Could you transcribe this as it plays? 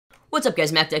What's up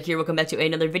guys, MacDeck here, welcome back to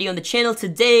another video on the channel.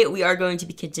 Today we are going to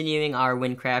be continuing our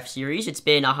Wynncraft series. It's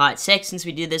been a hot sec since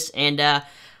we did this, and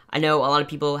I know a lot of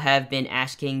people have been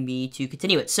asking me to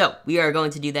continue it. So, we are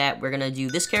going to do that. We're going to do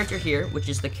this character here, which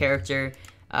is the character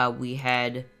we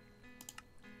had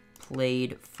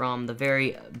played from the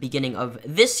very beginning of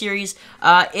this series.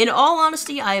 In all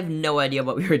honesty, I have no idea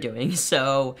what we were doing,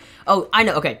 so... Oh, I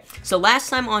know, okay. So last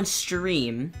time on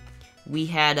stream, we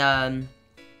had,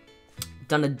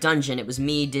 done a dungeon. It was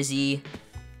me, Dizzy,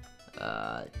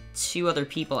 two other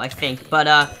people, I think.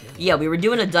 But, yeah, we were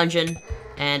doing a dungeon,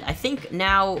 and I think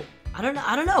now... I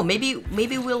don't know. Maybe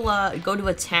we'll, go to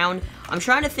a town. I'm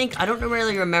trying to think. I don't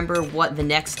really remember what the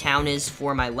next town is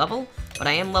for my level, but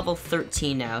I am level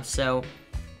 13 now, so,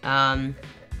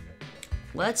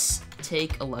 let's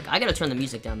take a look. I gotta turn the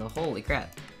music down, though. Holy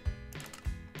crap.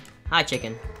 Hi,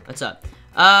 chicken. What's up?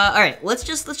 Alright, let's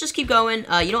just keep going.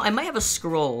 You know, I might have a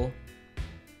scroll.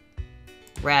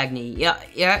 Ragni.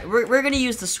 Yeah, we're gonna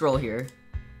use the scroll here.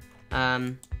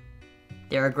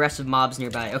 There are aggressive mobs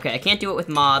nearby. Okay, I can't do it with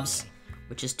mobs,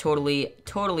 which is totally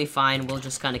fine. We'll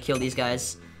just kind of kill these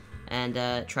guys and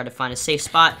try to find a safe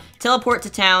spot. Teleport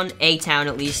to town, a town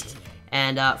at least,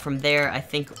 and from there, I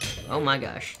think... Oh my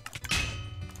gosh.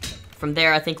 From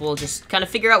there, I think we'll just kind of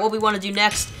figure out what we want to do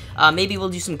next. Maybe we'll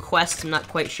do some quests. I'm not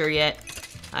quite sure yet.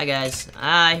 Hi, guys.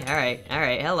 Hi.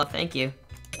 Alright. Hello. Thank you.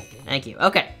 Thank you.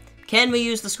 Okay. Can we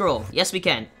use the scroll? Yes, we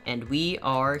can. And we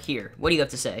are here. What do you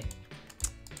have to say?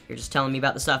 You're just telling me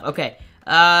about the stuff. Okay.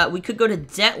 We could go to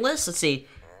Debtless. Let's see.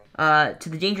 To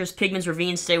the dangerous Pigman's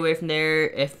Ravine. Stay away from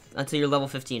there until you're level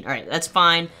 15. Alright, that's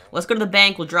fine. Let's go to the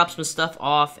bank. We'll drop some stuff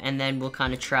off, and then we'll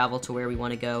kind of travel to where we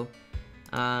want to go.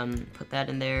 Put that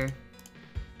in there.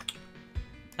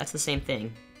 That's the same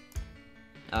thing.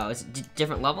 Oh, is it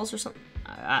different levels or something?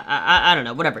 I don't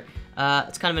know. Whatever.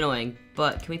 It's kind of annoying.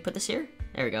 But can we put this here?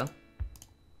 There we go.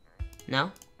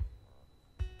 No?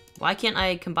 Why can't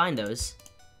I combine those?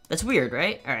 That's weird,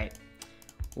 right? Alright.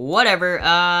 Whatever.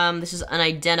 This is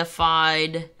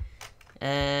unidentified.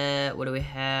 What do we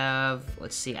have?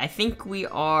 Let's see. I think we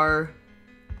are...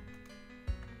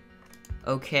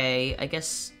 Okay. I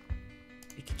guess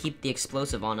we could keep the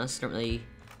explosive on us. Don't really...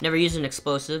 Never used an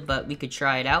explosive, but we could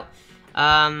try it out.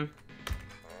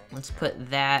 Let's put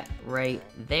that right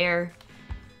there.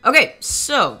 Okay,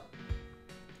 so...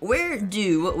 Where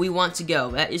do we want to go?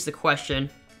 That is the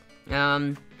question.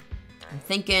 I'm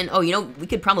thinking, oh, you know, we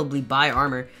could probably buy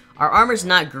armor. Our armor's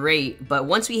not great, but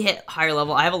once we hit higher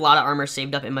level, I have a lot of armor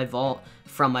saved up in my vault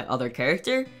from my other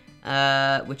character,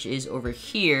 which is over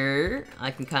here. I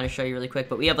can kind of show you really quick,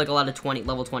 but we have like a lot of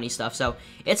level 20 stuff, so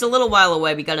it's a little while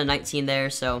away. We got a 19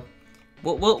 there, so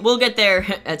we'll get there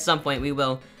at some point. We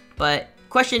will. But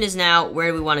question is now, where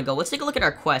do we want to go? Let's take a look at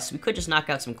our quests. We could just knock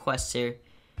out some quests here.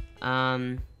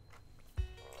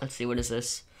 Let's see, what is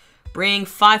this? Bring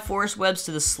 5 forest webs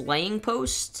to the slaying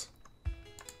post?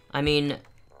 I mean,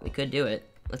 we could do it.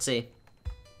 Let's see.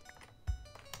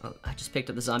 Oh, I just picked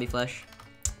up the zombie flesh.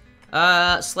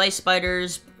 Slay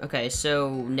spiders. Okay, so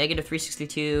negative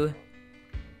 362,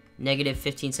 negative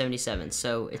 1577.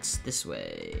 So it's this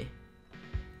way.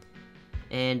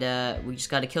 And, we just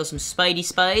gotta kill some spidey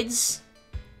spides.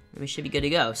 We should be good to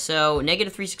go. So,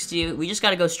 negative 362. We just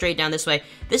gotta go straight down this way.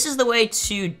 This is the way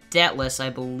to Debtless, I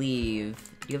believe.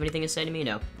 Do you have anything to say to me?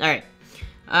 No. Alright.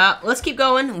 Let's keep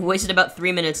going. We wasted about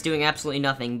 3 minutes doing absolutely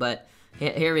nothing, but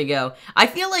here we go. I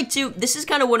feel like, too, this is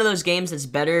kind of one of those games that's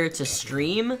better to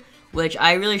stream, which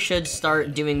I really should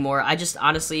start doing more. I just,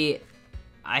 honestly,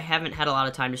 I haven't had a lot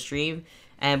of time to stream,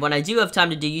 and when I do have time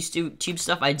to do YouTube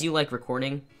stuff, I do like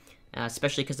recording.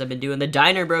 Especially because I've been doing the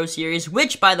Diner Bro series,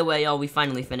 which, by the way, y'all, we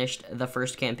finally finished the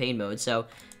first campaign mode, so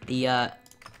the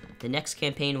next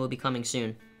campaign will be coming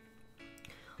soon.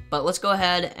 But let's go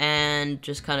ahead and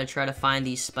just kind of try to find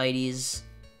these Spideys.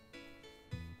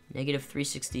 Negative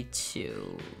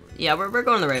 362. Yeah, we're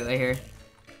going the right way here.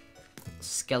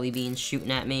 Skelly beans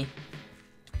shooting at me.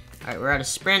 Alright, we're out of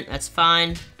sprint, that's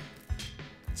fine.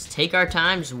 Let's take our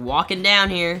time, just walking down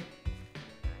here.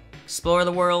 Explore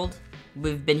the world.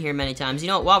 We've been here many times. You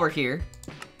know what? While we're here...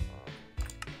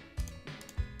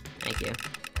 Thank you.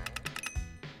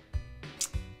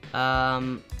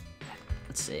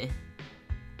 Let's see.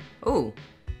 Ooh.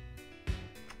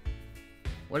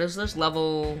 What is this?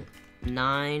 Level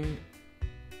 9.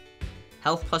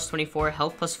 Health plus 24.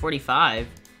 Health plus 45.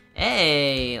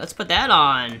 Hey! Let's put that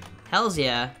on. Hells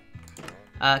yeah.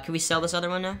 Can we sell this other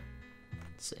one now?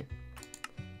 Let's see.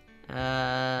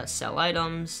 Sell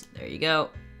items. There you go.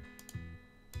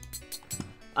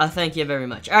 Thank you very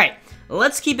much. Alright,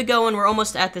 let's keep it going. We're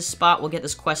almost at this spot. We'll get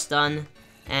this quest done,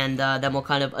 and then we'll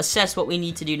kind of assess what we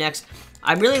need to do next.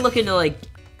 I'm really looking to, like,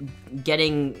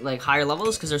 getting, like, higher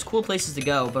levels, because there's cool places to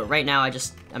go, but right now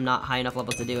I'm not high enough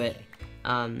level to do it.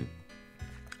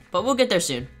 But we'll get there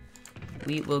soon.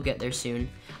 We will get there soon.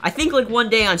 I think, like, one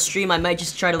day on stream, I might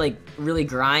just try to, like, really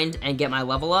grind and get my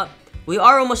level up. We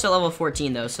are almost at level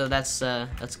 14, though, so that's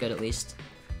good, at least.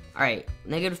 Alright,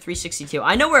 negative 362.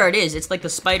 I know where it is. It's, like, the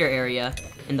spider area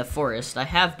in the forest. I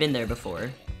have been there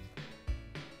before.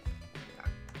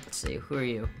 Let's see, who are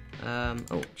you?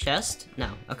 Oh, chest?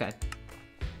 No, okay.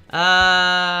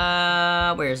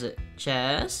 Where is it?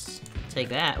 Chest. Take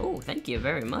that. Oh, thank you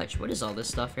very much. What is all this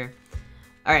stuff here?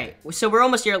 Alright, so we're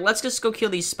almost here. Let's just go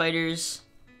kill these spiders.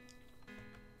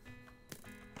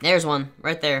 There's one,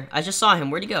 right there. I just saw him.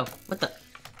 Where'd he go? What the?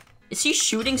 Is he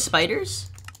shooting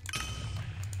spiders?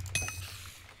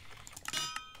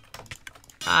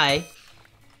 Hi.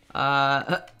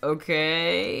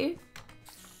 Okay.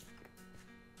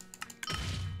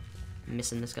 I'm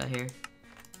missing this guy here.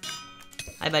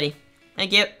 Hi, buddy.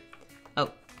 Thank you. Oh.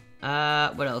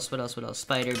 What else?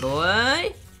 Spider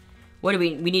boy. What do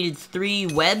we needed 3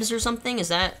 webs or something? Was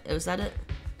that it?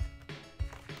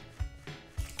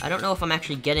 I don't know if I'm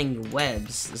actually getting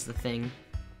webs, is the thing.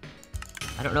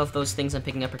 I don't know if those things I'm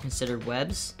picking up are considered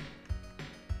webs.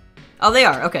 Oh, they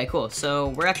are. Okay, cool. So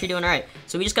we're actually doing alright.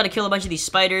 So we just gotta kill a bunch of these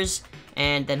spiders,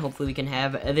 and then hopefully we can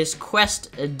have this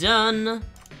quest done.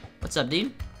 What's up,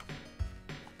 dude?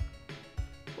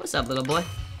 What's up, little boy?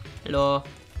 Hello.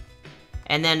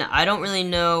 And then I don't really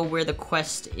know where the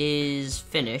quest is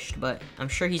finished, but I'm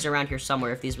sure he's around here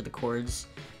somewhere if these were the chords.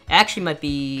 It actually might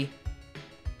be...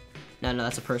 No,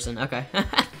 that's a person. Okay.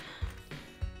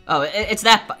 Oh, it's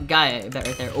that guy, I bet,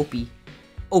 right there. Opie.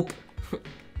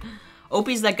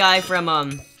 Opie's that guy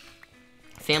from,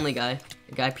 Family Guy.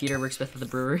 The guy Peter works with at the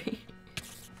brewery.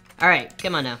 Alright,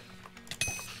 come on now.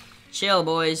 Chill,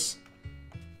 boys.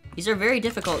 These are very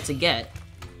difficult to get.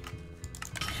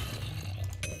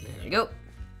 There we go.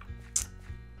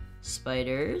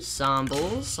 Spiders,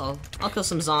 zombles. I'll kill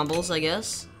some zombles, I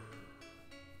guess.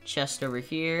 Chest over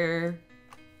here.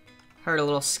 Heard a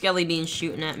little skelly bean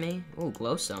shooting at me. Oh,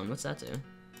 glowstone. What's that do?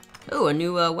 Oh, a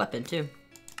new weapon too.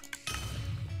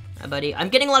 Hi, buddy. I'm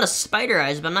getting a lot of spider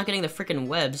eyes, but I'm not getting the freaking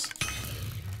webs.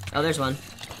 Oh, there's one.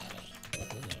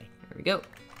 There we go.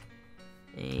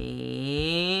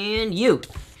 And you.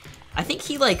 I think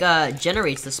he like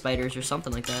generates the spiders or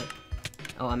something like that.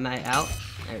 Oh, am I out?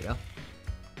 There we go.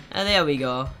 There we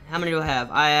go. How many do I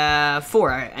have? I have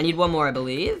 4. Alright, I need 1 more, I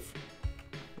believe.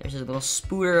 There's a little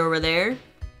spooter over there.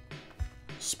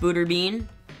 Spooter bean.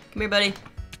 Come here, buddy.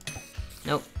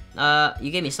 Nope.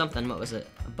 You gave me something. What was it?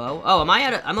 A bow? Oh,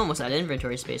 I'm almost out of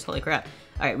inventory space. Holy crap.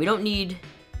 Alright, we don't need...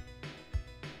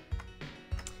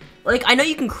 Like, I know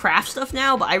you can craft stuff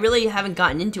now, but I really haven't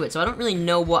gotten into it, so I don't really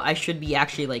know what I should be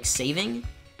actually, like, saving.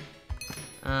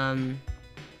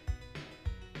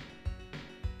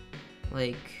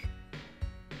 Like...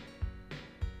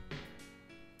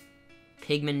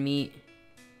 Pigman meat.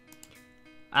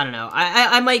 I don't know.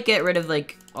 I might get rid of,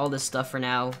 like, all this stuff for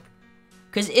now.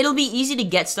 Because it'll be easy to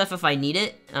get stuff if I need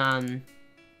it.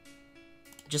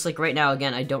 Just like right now,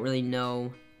 again, I don't really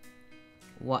know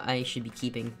what I should be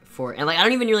keeping for. And, like, I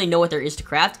don't even really know what there is to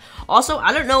craft. Also,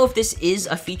 I don't know if this is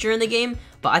a feature in the game,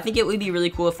 but I think it would be really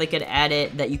cool if they could add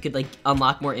it that you could, like,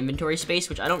 unlock more inventory space,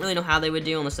 which I don't really know how they would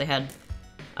do unless they had...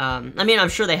 I mean, I'm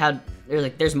sure they had...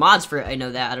 There's mods for it, I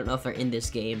know that. I don't know if they're in this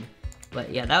game. But,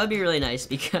 yeah, that would be really nice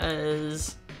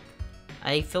because...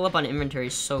 I fill up on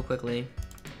inventory so quickly.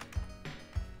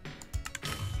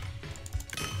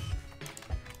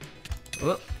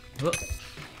 Whoop, whoop,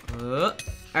 whoop.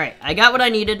 Alright, I got what I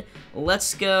needed.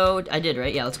 Let's go. I did,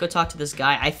 right? Yeah, let's go talk to this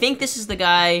guy. I think this is the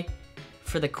guy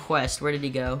for the quest. Where did he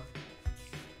go?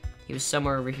 He was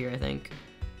somewhere over here, I think.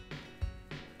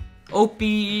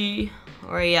 Opie.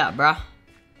 Where are you at, bruh?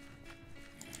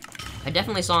 I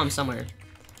definitely saw him somewhere.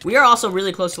 We are also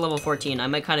really close to level 14. I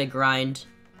might kind of grind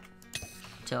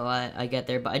till I get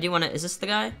there, but I do want to... Is this the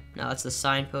guy? No, that's the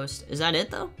signpost. Is that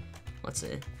it, though? Let's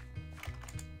see.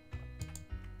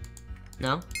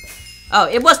 No? Oh,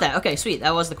 it was that. Okay, sweet.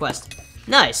 That was the quest.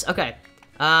 Nice. Okay.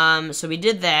 So we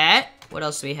did that. What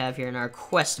else do we have here in our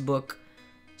quest book?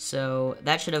 So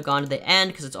that should have gone to the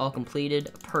end because it's all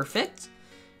completed. Perfect.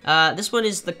 This one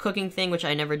is the cooking thing, which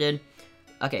I never did.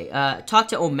 Okay, talk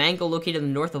to Omango located in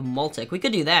the north of Maltic. We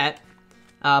could do that.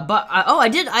 Oh, I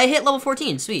did. I hit level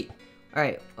 14. Sweet.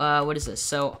 Alright, what is this?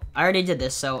 So, I already did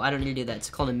this, so I don't need to do that. It's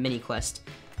called a mini quest.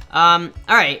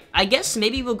 Alright. I guess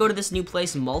maybe we'll go to this new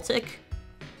place, Maltic.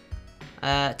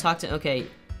 Okay,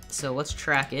 so let's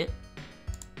track it.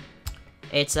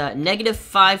 It's, negative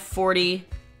 540,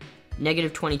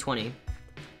 negative 2020.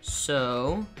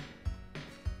 So,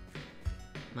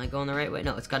 Am I going the right way?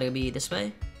 No, it's gotta be this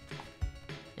way.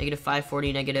 Negative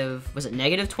 540, negative... Was it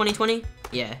negative 2020?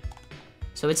 Yeah.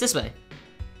 So it's this way.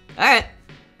 Alright.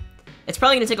 It's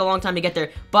probably gonna take a long time to get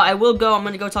there, but I will go. I'm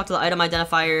gonna go talk to the item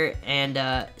identifier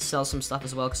and sell some stuff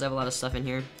as well, because I have a lot of stuff in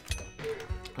here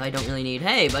I don't really need.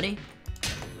 Hey, buddy.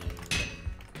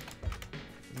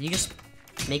 Did you just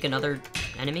make another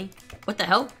enemy? What the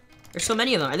hell? There's so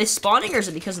many of them. Are they spawning, or is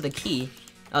it because of the key?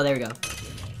 Oh, there we go.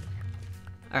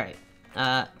 Alright.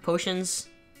 Potions.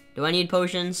 Do I need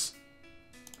potions?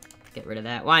 Get rid of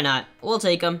that. Why not? We'll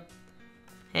take them.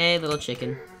 Hey, little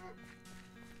chicken.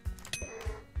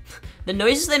 The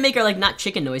noises they make are like not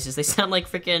chicken noises. They sound like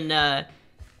freaking, I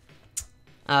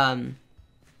don't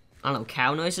know,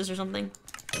 cow noises or something.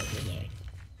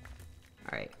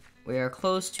 Alright. We are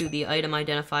close to the item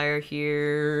identifier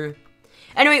here.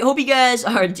 Anyway, hope you guys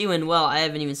are doing well. I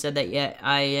haven't even said that yet.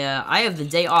 I have the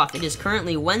day off. It is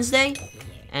currently Wednesday,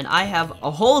 and I have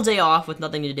a whole day off with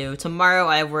nothing to do. Tomorrow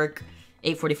I have work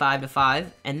 8:45 to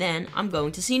 5, and then I'm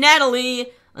going to see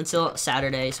Natalie until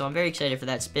Saturday, so I'm very excited for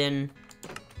that. It's been,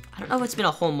 I don't know if it's been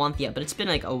a whole month yet, but it's been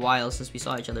like a while since we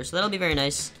saw each other, so that'll be very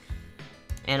nice.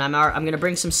 And I'm gonna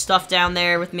bring some stuff down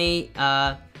there with me,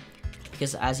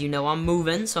 because as you know, I'm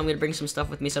moving, so I'm gonna bring some stuff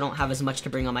with me so I don't have as much to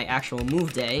bring on my actual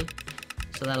move day.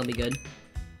 So that'll be good.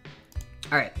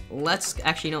 Alright, let's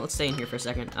actually, you know, let's stay in here for a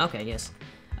second. Okay, yes.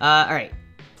 Alright.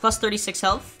 Plus 36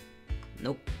 health.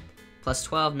 Nope. Plus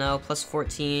 12, no. Plus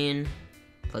 14.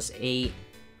 Plus 8.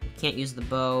 Can't use the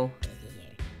bow.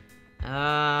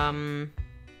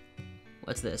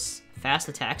 What's this? Fast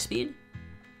attack speed?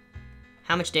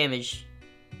 How much damage?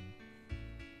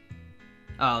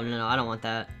 Oh, no, I don't want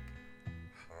that.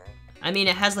 I mean,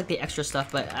 it has, like, the extra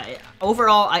stuff, but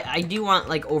overall, I do want,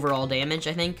 like, overall damage,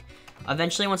 I think.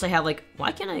 Eventually, once I have, like...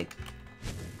 Why can't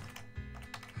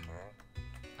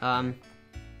I...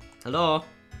 Hello?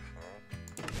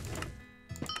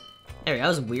 There we go, that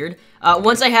was weird.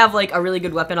 Once I have, like, a really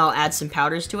good weapon, I'll add some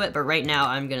powders to it, but right now,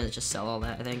 I'm gonna just sell all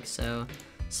that, I think, so...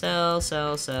 Sell.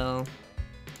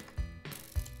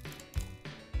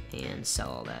 And sell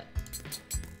all that.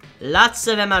 Lots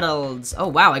of emeralds. Oh,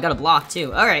 wow, I got a block,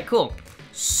 too. Alright, cool.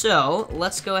 So,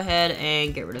 let's go ahead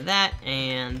and get rid of that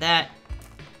and that.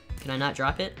 Can I not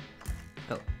drop it?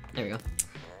 Oh, there we go.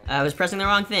 I was pressing the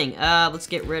wrong thing. Let's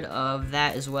get rid of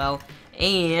that as well.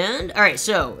 And, alright,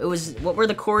 so, it was, what were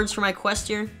the chords for my quest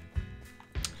here?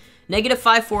 Negative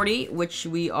 540, which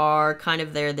we are kind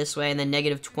of there this way, and then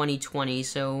negative 2020,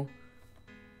 so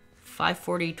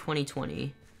 540,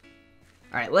 2020.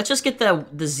 Alright, let's just get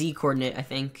the Z coordinate, I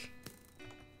think.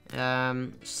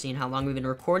 Seeing how long we've been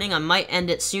recording. I might end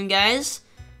it soon, guys.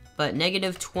 But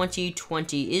negative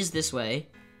 2020 is this way.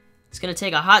 It's gonna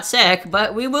take a hot sec,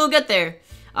 but we will get there.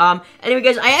 Anyway,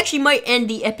 guys, I actually might end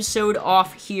the episode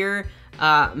off here.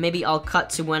 Maybe I'll cut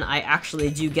to when I actually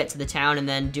do get to the town and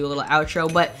then do a little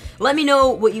outro. But let me know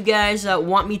what you guys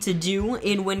want me to do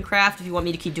in Wynncraft. If you want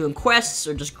me to keep doing quests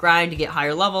or just grind to get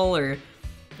higher level, or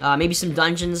maybe some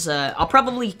dungeons. I'll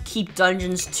probably keep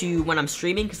dungeons to when I'm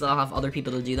streaming because I'll have other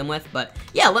people to do them with. But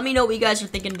yeah, let me know what you guys are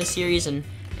thinking of the series and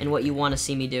what you want to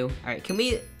see me do. Alright, can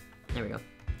we... There we go.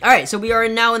 Alright, so we are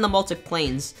now in the Multic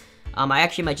Plains. I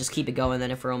actually might just keep it going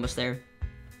then if we're almost there.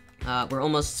 We're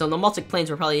almost... So the Multic Plains,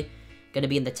 we're probably gonna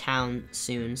be in the town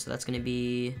soon. So that's gonna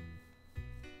be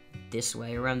this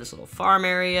way, around this little farm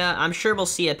area. I'm sure we'll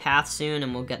see a path soon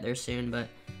and we'll get there soon, but...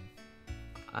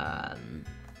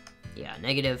 yeah,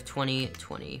 negative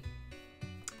 2020.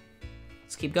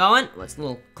 Let's keep going. What's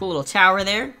the cool little tower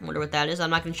there? Wonder what that is. I'm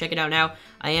not gonna check it out now.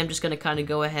 I am just gonna kind of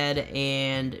go ahead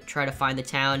and try to find the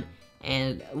town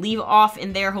and leave off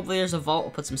in there. Hopefully there's a vault.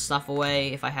 We'll put some stuff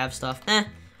away if I have stuff. I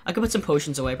could put some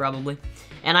potions away probably.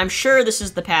 And I'm sure this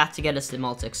is the path to get us to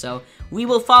Multic. So we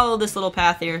will follow this little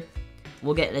path here.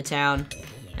 We'll get into town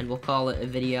and we'll call it a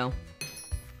video.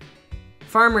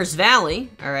 Farmer's Valley.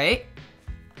 All right.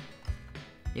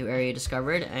 New area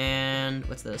discovered, and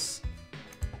what's this?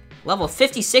 Level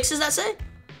 56, does that say?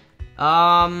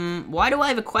 Why do I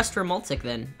have a quest for Multic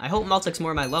then? I hope Multic's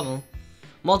more my level.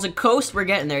 Multic Coast, we're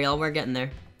getting there, y'all, we're getting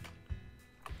there.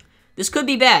 This could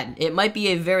be bad. It might be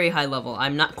a very high level.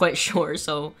 I'm not quite sure,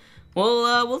 so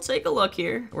we'll take a look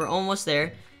here. We're almost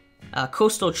there.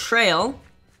 Coastal Trail.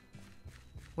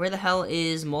 Where the hell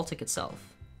is Multic itself?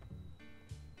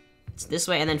 It's this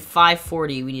way, and then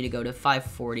 540, we need to go to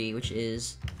 540, which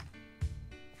is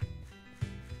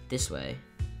this way.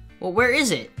 Well, where is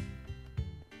it?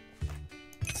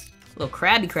 Little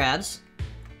crabby crabs.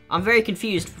 I'm very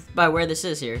confused by where this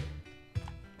is here.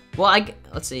 Well,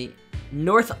 let's see.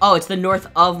 North, oh, it's the north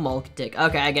of Multic.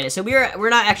 Okay, I get it. So we're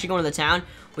not actually going to the town.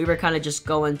 we were kind of just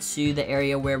going to the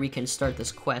area where we can start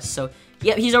this quest. So,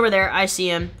 yep, he's over there. I see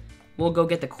him. We'll go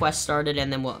get the quest started,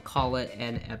 and then we'll call it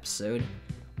an episode.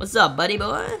 What's up, buddy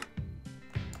boy?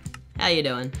 How you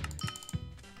doing?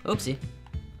 Oopsie.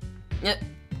 Yep.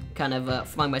 Kind of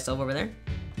flung myself over there.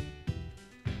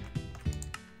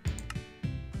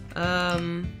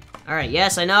 Alright,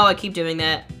 yes, I know, I keep doing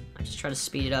that. I just try to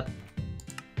speed it up.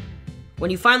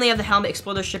 When you finally have the helmet,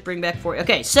 explore the ship, bring back for you.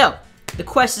 Okay, so, the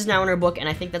quest is now in our book, and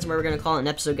I think that's where we're gonna call it an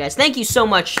episode, guys. Thank you so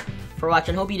much for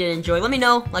watching. Hope you did enjoy. Let me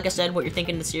know, like I said, what you're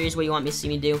thinking of the series, what you want me to see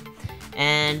me do.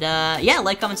 And, yeah,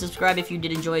 like, comment, subscribe if you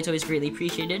did enjoy. It's always greatly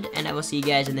appreciated, and I will see you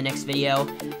guys in the next video.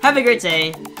 Have a great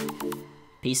day.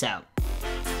 Peace out.